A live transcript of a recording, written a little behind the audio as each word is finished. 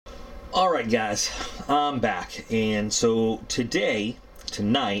Alright guys, I'm back, and so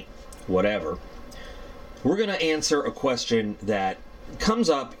tonight, whatever, we're going to answer a question that comes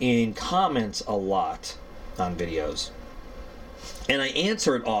up in comments a lot on videos. And I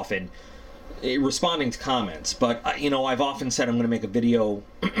answer it often, responding to comments, but I've often said I'm going to make a video,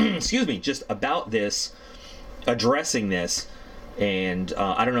 excuse me, just about this, addressing this, and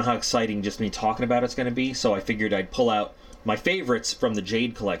I don't know how exciting just me talking about it's going to be, so I figured I'd pull out my favorites from the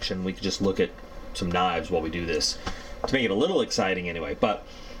Jade collection. We could just look at some knives while we do this to make it a little exciting anyway. But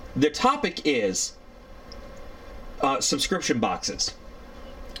the topic is subscription boxes,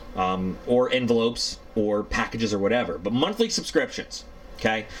 or envelopes, or packages, or whatever. But monthly subscriptions.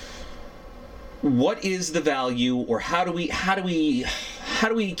 Okay. What is the value, or how do we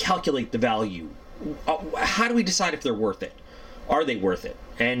calculate the value? How do we decide if they're worth it? Are they worth it?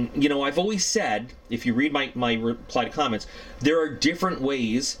 And, I've always said, if you read my reply to comments, there are different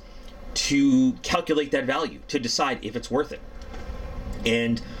ways to calculate that value, to decide if it's worth it.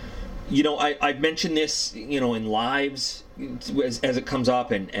 And, I've mentioned this, in lives as it comes up,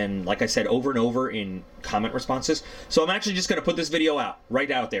 and like I said, over and over in comment responses. So I'm actually just going to put this video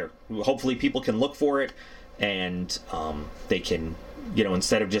right out there. Hopefully people can look for it, and they can,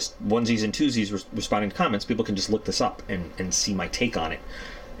 instead of just onesies and twosies responding to comments, people can just look this up and see my take on it.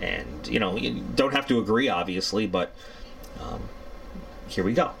 And, you don't have to agree, obviously, but here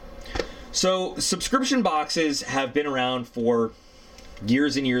we go. So subscription boxes have been around for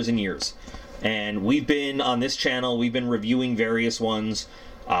years and years and years. And we've been, on this channel, we've been reviewing various ones.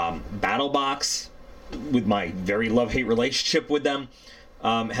 BattleBox, with my very love-hate relationship with them,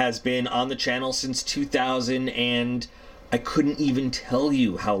 has been on the channel since 2000, and I couldn't even tell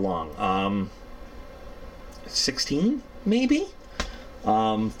you how long. 16, maybe?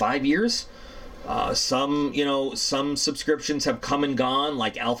 5 years? Some subscriptions have come and gone,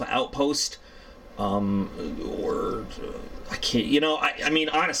 like Alpha Outpost, or I can't, I mean,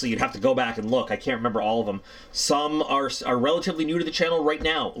 honestly, you'd have to go back and look. I can't remember all of them. Some are relatively new to the channel right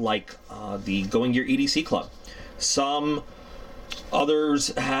now, like the Going Gear EDC Club. Some others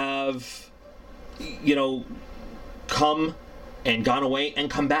have, come and gone away and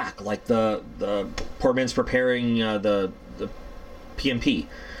come back, like the Poor Man's Preparing, the PMP.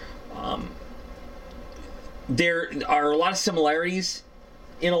 There are a lot of similarities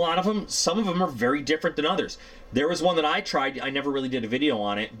in a lot of them. Some of them are very different than others. There was one that I tried. I never really did a video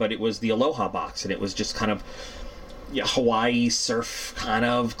on it, but it was the Aloha box, and it was just kind of Hawaii surf kind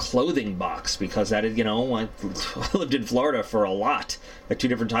of clothing box, because that is, I lived in Florida for a lot at 2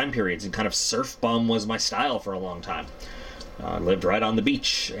 different time periods, and kind of surf bum was my style for a long time. I lived right on the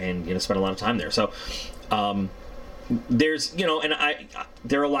beach and, spent a lot of time there. So, there's,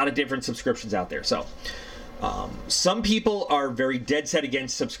 there are a lot of different subscriptions out there. So, some people are very dead set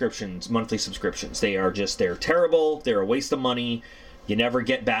against subscriptions, monthly subscriptions. They're terrible. They're a waste of money. You never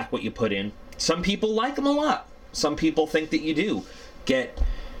get back what you put in. Some people like them a lot. Some people think that you do get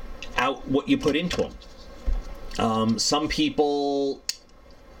out what you put into them. Some people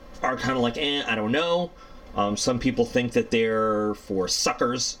are kind of like, I don't know. Some people think that they're for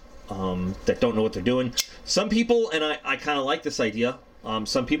suckers that don't know what they're doing. Some people, and I kind of like this idea,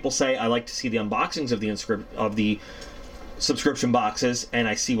 some people say, I like to see the unboxings of the subscription boxes, and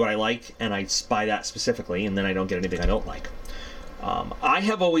I see what I like, and I buy that specifically, and then I don't get anything I don't like. I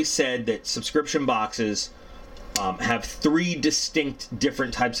have always said that subscription boxes have 3 distinct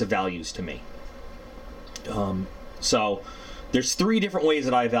different types of values to me. So there's 3 different ways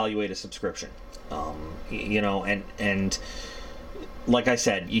that I evaluate a subscription. And like I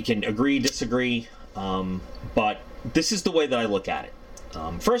said, you can agree, disagree, but this is the way that I look at it.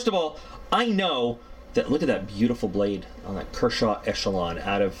 First of all, I know that, look at that beautiful blade on that Kershaw Echelon,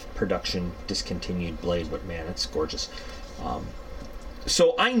 out of production, discontinued blade, but man, it's gorgeous.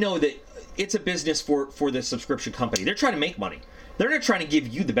 So I know that it's a business for the subscription company. They're trying to make money. They're not trying to give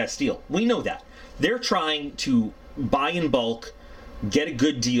you the best deal. We know that. They're trying to buy in bulk, get a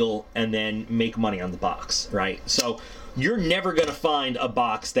good deal, and then make money on the box, right? So you're never going to find a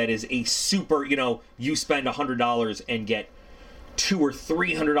box that is a super, you spend $100 and get $200 or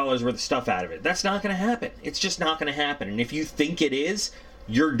 $300 worth of stuff out of it. That's not going to happen. It's just not going to happen. And if you think it is,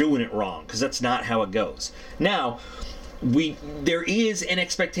 you're doing it wrong, because that's not how it goes. Now, there is an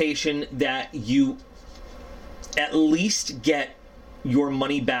expectation that you at least get your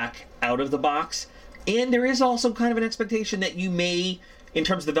money back out of the box, and there is also kind of an expectation that you may, in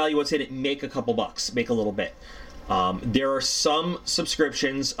terms of the value what's in it, make a couple bucks, make a little bit. There are some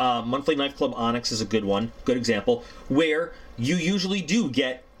subscriptions, Monthly Knife Club Onyx is a good one, good example, where you usually do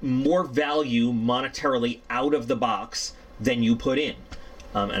get more value monetarily out of the box than you put in.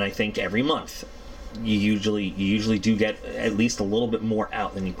 and I think every month you usually do get at least a little bit more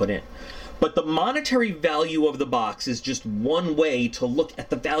out than you put in. But the monetary value of the box is just one way to look at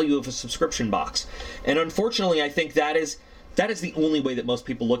the value of a subscription box, and unfortunately, I think that is the only way that most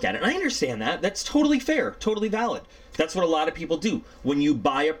people look at it. And I understand that. That's totally fair, totally valid. That's what a lot of people do. When you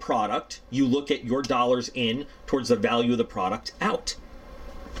buy a product, you look at your dollars in towards the value of the product out.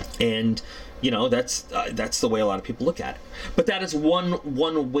 And, that's the way a lot of people look at it. But that is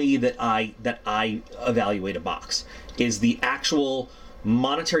one way that I evaluate a box, is the actual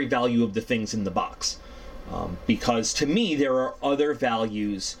monetary value of the things in the box. Because to me, there are other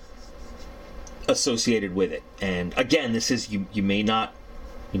values associated with it. And again, this is, you may not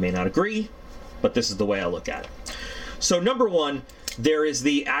agree, but this is the way I look at it. So number one, there is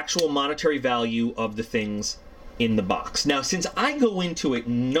the actual monetary value of the things in the box. Now, since I go into it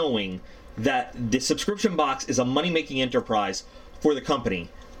knowing that the subscription box is a money-making enterprise for the company,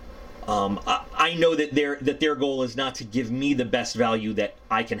 I know that their goal is not to give me the best value that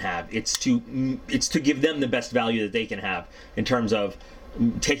I can have. It's to give them the best value that they can have in terms of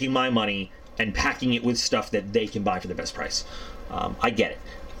taking my money and packing it with stuff that they can buy for the best price. I get it.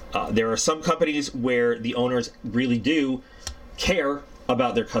 There are some companies where the owners really do care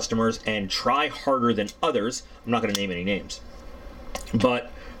about their customers and try harder than others. I'm not going to name any names,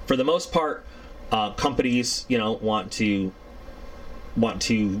 but for the most part, companies, want to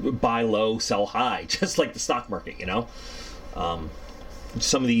buy low, sell high, just like the stock market.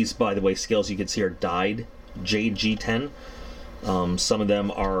 Some of these, by the way, scales you can see are dyed Jade G10. Some of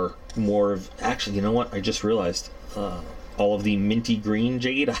them are more of, actually, you know what? I just realized all of the minty green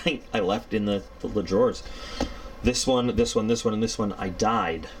jade I left in the drawers. This one, and this one I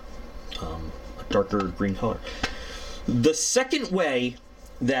dyed a darker green color. The second way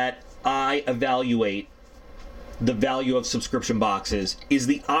that I evaluate the value of subscription boxes is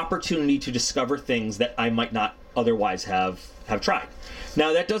the opportunity to discover things that I might not otherwise have tried.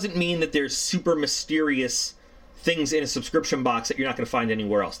 Now, that doesn't mean that there's super mysterious things in a subscription box that you're not going to find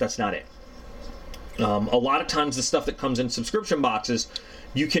anywhere else. That's not it. A lot of times the stuff that comes in subscription boxes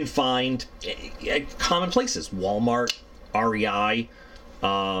you can find at common places. Walmart, REI,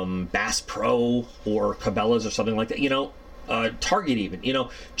 Bass Pro, or Cabela's or something like that. Target even.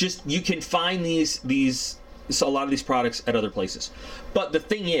 Just you can find a lot of these products at other places. But the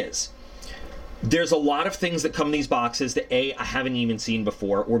thing is, there's a lot of things that come in these boxes that A, I haven't even seen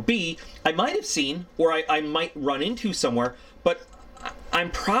before, or B, I might have seen, or I might run into somewhere, but I'm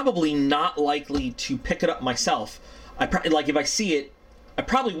probably not likely to pick it up myself. If I see it, I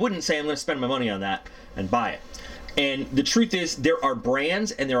probably wouldn't say I'm going to spend my money on that and buy it. And the truth is, there are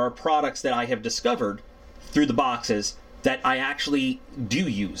brands and there are products that I have discovered through the boxes that I actually do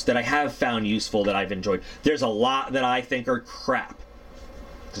use, that I have found useful, that I've enjoyed. There's a lot that I think are crap.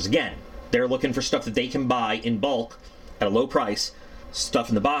 Because again, they're looking for stuff that they can buy in bulk at a low price, stuff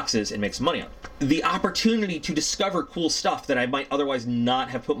in the boxes, and make some money on. The opportunity to discover cool stuff that I might otherwise not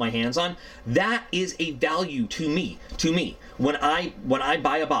have put my hands on, that is a value to me. When I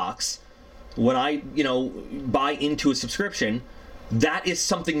buy a box, when I buy into a subscription, that is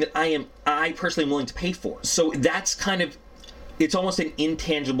something that I personally am willing to pay for. So that's it's almost an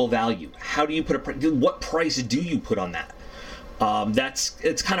intangible value. How do you put what price do you put on that?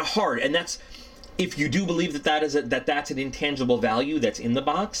 It's kind of hard, and that's, if you do believe that's an intangible value that's in the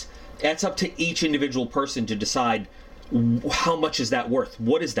box, that's up to each individual person to decide how much is that worth.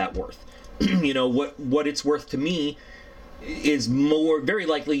 What is that worth? What it's worth to me is very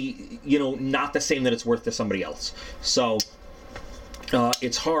likely not the same that it's worth to somebody else. So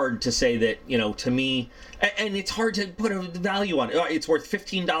it's hard to say that to me, and it's hard to put a value on it. It's worth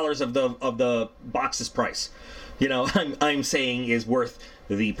 $15 of the box's price. I'm saying is worth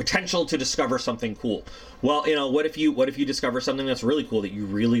the potential to discover something cool. Well, what if you discover something that's really cool that you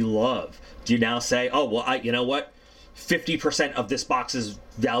really love? Do you now say, oh, well, you know what? 50% of this box's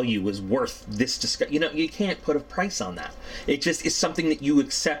value is worth this. You can't put a price on that. It just is something that you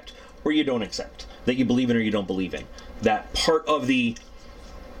accept or you don't accept, that you believe in or you don't believe in. That part of the,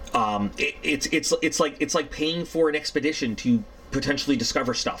 it's like paying for an expedition to potentially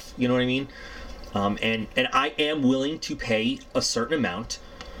discover stuff. You know what I mean? And I am willing to pay a certain amount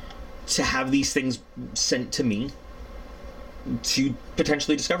to have these things sent to me to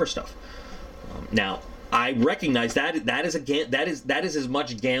potentially discover stuff. Now, I recognize that is as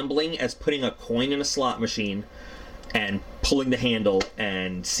much gambling as putting a coin in a slot machine and pulling the handle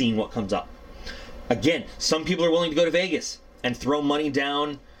and seeing what comes up. Again, some people are willing to go to Vegas and throw money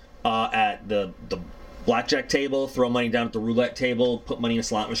down at the blackjack table, throw money down at the roulette table, put money in a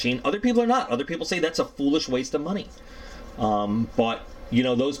slot machine. Other people are not. Other people say that's a foolish waste of money. But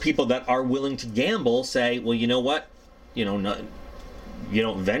those people that are willing to gamble say, well, you know what, no, you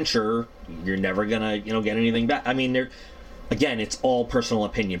don't venture, you're never gonna, get anything back. I mean, again, it's all personal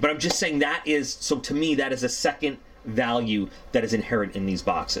opinion, but I'm just saying so to me, that is a second value that is inherent in these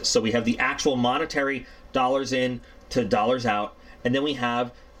boxes. So we have the actual monetary dollars in to dollars out, and then we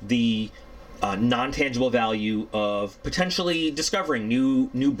have the non-tangible value of potentially discovering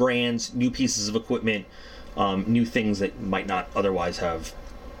new brands, new pieces of equipment, new things that might not otherwise have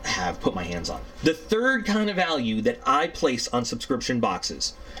put my hands on. The third kind of value that I place on subscription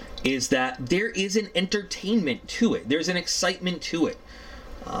boxes is that there is an entertainment to it. There's an excitement to it.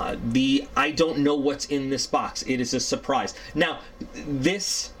 I don't know what's in this box. It is a surprise. Now,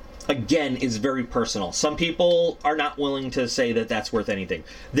 this, again, is very personal. Some people are not willing to say that that's worth anything.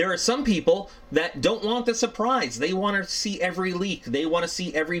 There are some people that don't want the surprise. They want to see every leak. They want to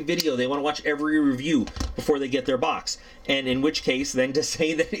see every video. They want to watch every review before they get their box. And in which case, then to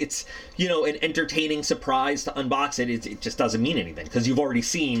say that it's, an entertaining surprise to unbox it just doesn't mean anything, because you've already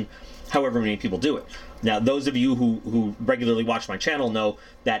seen however many people do it. Now, those of you who regularly watch my channel know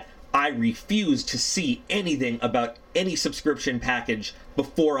that I refuse to see anything about any subscription package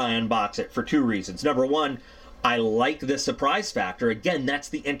before I unbox it for two reasons. Number one, I like the surprise factor. Again, that's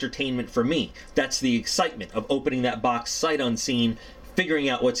the entertainment for me. That's the excitement of opening that box sight unseen, figuring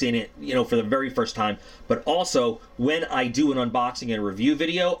out what's in it, for the very first time. But also, when I do an unboxing and a review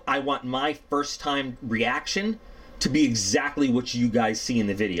video, I want my first time reaction to be exactly what you guys see in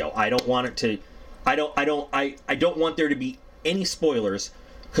the video. I don't want it to, I don't want there to be any spoilers,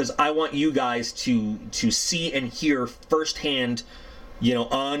 because I want you guys to see and hear firsthand,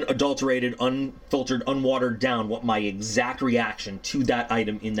 unadulterated, unfiltered, unwatered down what my exact reaction to that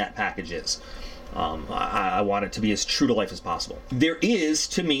item in that package is. I want it to be as true to life as possible. There is,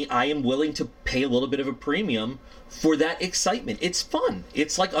 to me, I am willing to pay a little bit of a premium for that excitement. It's fun.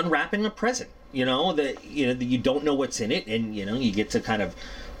 It's like unwrapping a present, that you don't know what's in it, and you get to kind of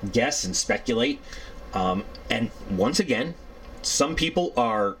guess and speculate. And once again, some people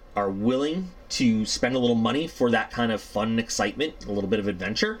are willing to spend a little money for that kind of fun and excitement, a little bit of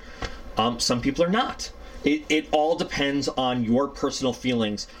adventure. Some people are not. It all depends on your personal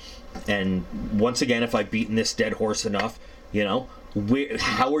feelings. And once again, if I've beaten this dead horse enough,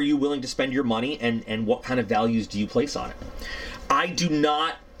 how are you willing to spend your money, and what kind of values do you place on it? I do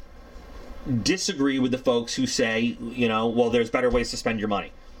not disagree with the folks who say, well, there's better ways to spend your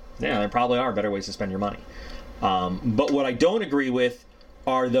money. Yeah, there probably are better ways to spend your money. But what I don't agree with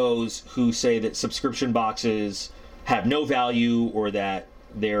are those who say that subscription boxes have no value, or that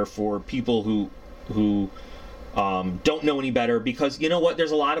they're for people who don't know any better, because you know what?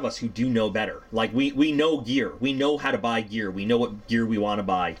 There's a lot of us who do know better. Like we know gear. We know how to buy gear. We know what gear we want to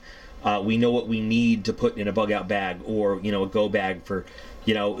buy. We know what we need to put in a bug out bag, or a go bag for,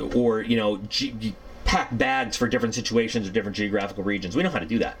 or pack bags for different situations or different geographical regions. We know how to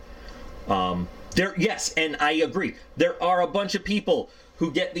do that. Yes, and I agree. There are a bunch of people who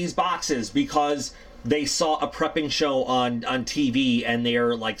get these boxes because they saw a prepping show on TV, and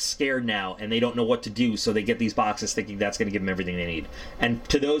they're like scared now, and they don't know what to do, so they get these boxes thinking that's going to give them everything they need. And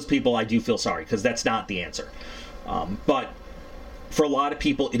to those people, I do feel sorry, because that's not the answer. But for a lot of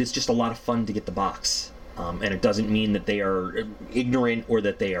people, it is just a lot of fun to get the box. And it doesn't mean that they are ignorant, or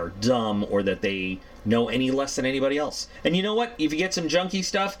that they are dumb, or that they know any less than anybody else. And you know what? If you get some junky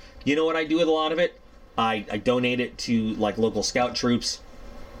stuff, you know what I do with a lot of it? I donate it to like local scout troops.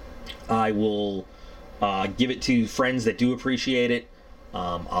 I will give it to friends that do appreciate it.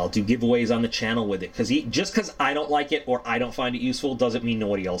 I'll do giveaways on the channel with it, because just because I don't like it or I don't find it useful doesn't mean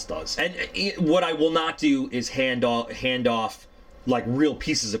nobody else does. And what I will not do is hand off like real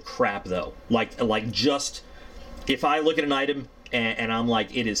pieces of crap, though. Like just if I look at an item and I'm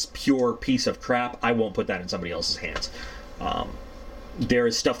like, it is pure piece of crap, I won't put that in somebody else's hands. There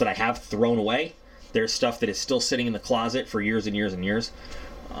is stuff that I have thrown away. There's stuff that is still sitting in the closet for years and years and years.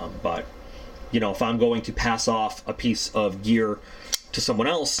 But if I'm going to pass off a piece of gear to someone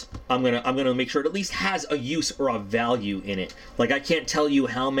else, I'm gonna make sure it at least has a use or a value in it. Like, I can't tell you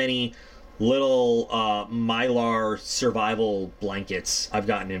how many little Mylar survival blankets I've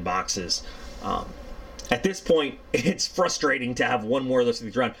gotten in boxes. At this point, it's frustrating to have one more of those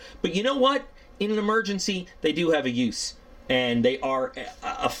things around. But you know what? In an emergency, they do have a use, and they are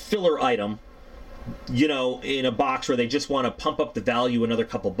a filler item. In a box where they just want to pump up the value another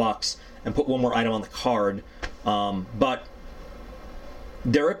couple bucks and put one more item on the card. But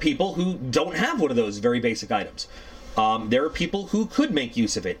there are people who don't have one of those very basic items. There are people who could make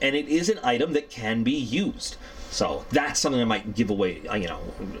use of it, and it is an item that can be used. So that's something I might give away,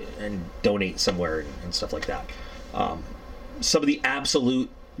 and donate somewhere and stuff like that. some of the absolute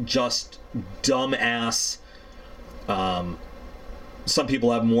just dumbass, some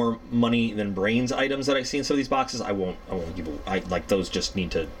people have more money than brains items that I see in some of these boxes. I won't give. Like those just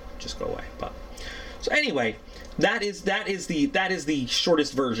need to just go away. But so anyway, that is the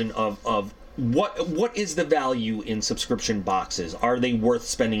shortest version of what is the value in subscription boxes? Are they worth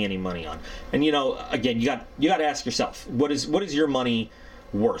spending any money on? And again, you got to ask yourself, what is your money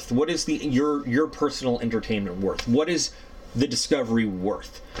worth? What is your personal entertainment worth? What is the discovery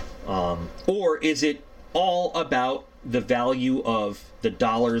worth? Or is it all about the value of the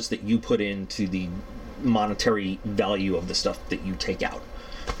dollars that you put into the monetary value of the stuff that you take out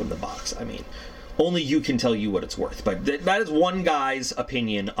from the box? I mean, only you can tell you what it's worth. But that is one guy's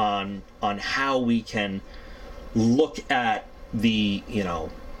opinion on how we can look at the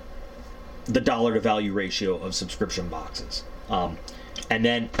dollar to value ratio of subscription boxes. And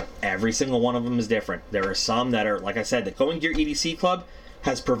then every single one of them is different. There are some that are, like I said, the Going Gear EDC Club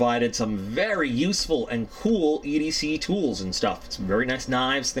has provided some very useful and cool EDC tools and stuff. Some very nice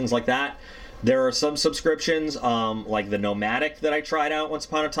knives, things like that. There are some subscriptions, like the Nomadic that I tried out once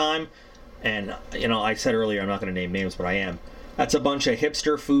upon a time. And, I said earlier I'm not going to name names, but I am. That's a bunch of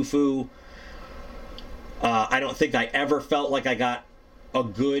hipster foo-foo. I don't think I ever felt like I got a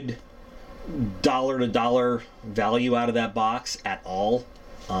good dollar-to-dollar value out of that box at all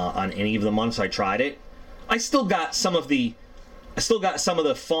on any of the months I tried it. I still got some of the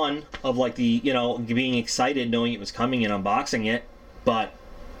fun of like the, being excited knowing it was coming and unboxing it, but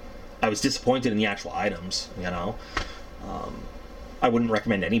I was disappointed in the actual items, I wouldn't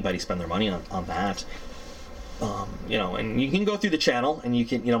recommend anybody spend their money on that. And you can go through the channel and you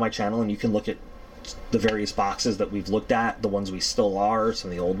can, my channel, and you can look at the various boxes that we've looked at, the ones we still are, some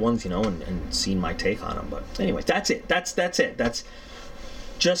of the old ones, and seen my take on them. But anyway, that's it. That's it. That's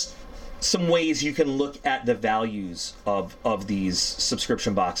just some ways you can look at the values of these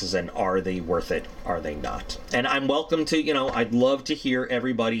subscription boxes and are they worth it? Are they not? And I'm welcome to, I'd love to hear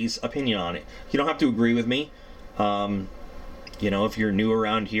everybody's opinion on it. You don't have to agree with me. If you're new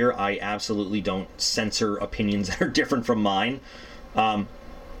around here, I absolutely don't censor opinions that are different from mine.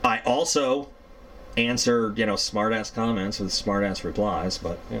 I also answer, smart-ass comments with smart-ass replies,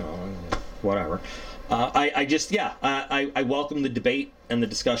 but, whatever. I welcome the debate and the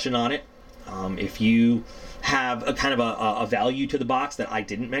discussion on it. If you have a kind of a value to the box that I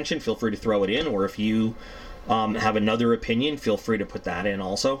didn't mention, feel free to throw it in, or if you have another opinion, feel free to put that in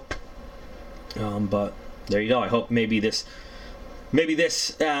also. But there you go. I hope maybe this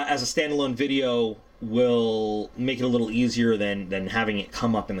as a standalone video will make it a little easier than having it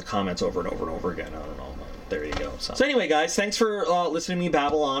come up in the comments over and over and over again. I don't know, but there you go. So anyway, guys, thanks for listening to me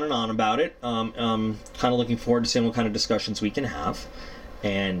babble on and on about it. Kind of looking forward to seeing what kind of discussions we can have.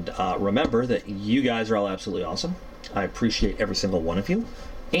 And remember that you guys are all absolutely awesome. I appreciate every single one of you.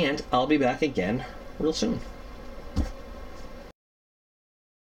 And I'll be back again real soon.